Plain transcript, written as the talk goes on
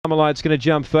Armalite's going to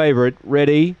jump favourite.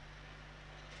 Ready.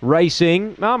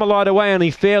 Racing. Armalite away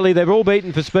only fairly. They've all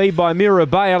beaten for speed by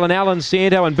Mirabale and Alan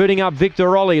Santo and booting up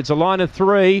Victoroli. It's a line of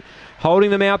 3.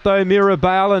 Holding them out though,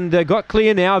 Mirabale, and got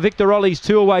clear now. Victoroli's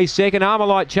 2 away second.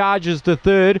 Armalite charges to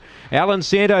third. Alan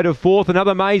Santo to fourth.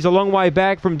 Another maze a long way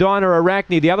back from Dinah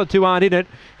Arachne. The other 2 aren't in it.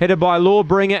 Headed by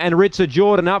Lawbringer and Ritza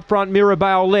Jordan. Up front,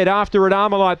 Mirabale led. After it,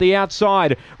 Armalite the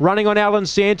outside. Running on Alan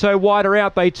Santo. Wider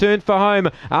out. They turn for home.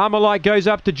 Armalite goes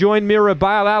up to join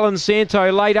Mirabale. Alan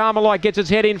Santo late. Armalite gets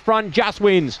its head in front. Just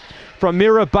wins. From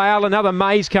Mirabale, another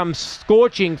maze comes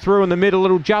scorching through in the middle.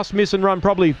 It'll just miss and run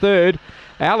probably third.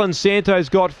 Alan Santo's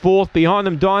got fourth. Behind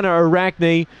them, Dinah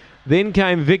Arachne. Then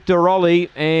came Victoroli,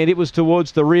 and it was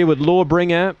towards the rear with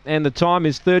Lawbringer, and the time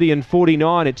is 30 and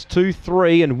 49. It's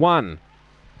 2-3-1.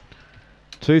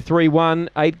 2-3-1.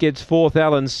 8 gets fourth,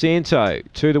 Alan Santo.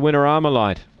 2 the winner,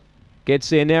 Armalite. Gets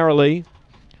there narrowly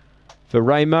for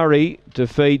Ray Murray.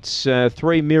 Defeats 3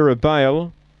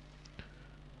 Mirabale.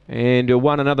 And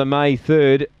 1 another May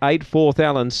third. 8 fourth,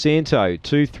 Alan Santo.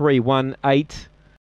 2-3-1-8.